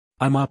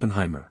I'm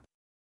Oppenheimer.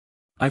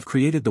 I've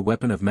created the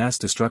weapon of mass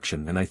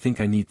destruction and I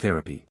think I need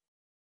therapy.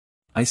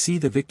 I see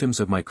the victims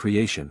of my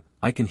creation,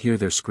 I can hear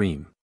their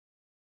scream.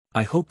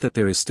 I hope that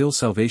there is still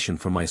salvation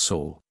for my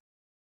soul.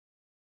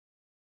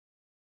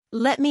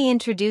 Let me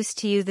introduce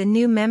to you the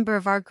new member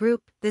of our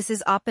group. This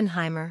is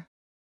Oppenheimer.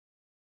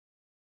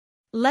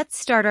 Let's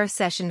start our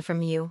session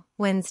from you,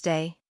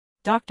 Wednesday.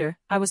 Doctor,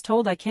 I was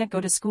told I can't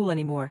go to school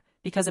anymore,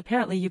 because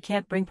apparently you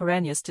can't bring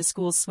piranhas to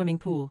school's swimming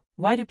pool.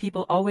 Why do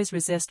people always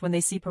resist when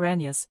they see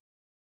piranhas?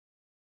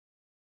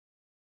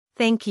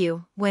 Thank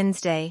you,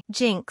 Wednesday.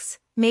 Jinx,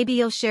 maybe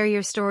you'll share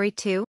your story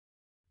too?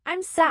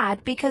 I'm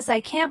sad because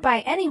I can't buy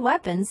any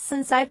weapons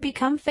since I've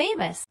become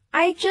famous.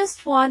 I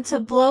just want to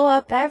blow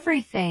up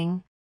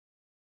everything.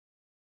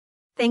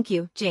 Thank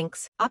you,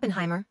 Jinx.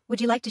 Oppenheimer, would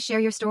you like to share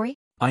your story?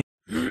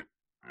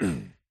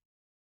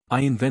 I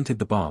invented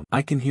the bomb.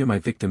 I can hear my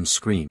victims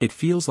scream. It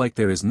feels like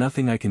there is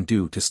nothing I can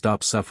do to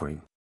stop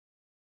suffering.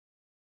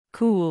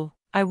 Cool.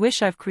 I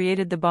wish I've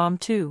created the bomb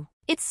too.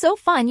 It's so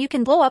fun you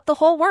can blow up the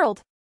whole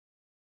world.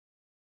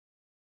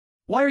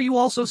 Why are you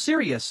all so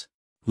serious?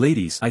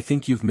 Ladies, I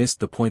think you've missed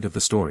the point of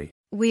the story.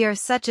 We are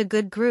such a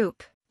good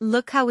group.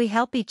 Look how we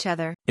help each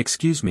other.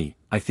 Excuse me,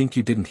 I think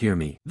you didn't hear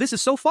me. This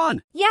is so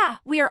fun. Yeah,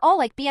 we are all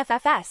like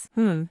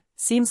BFFs.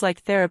 Seems like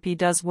therapy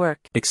does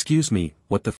work. Excuse me, what the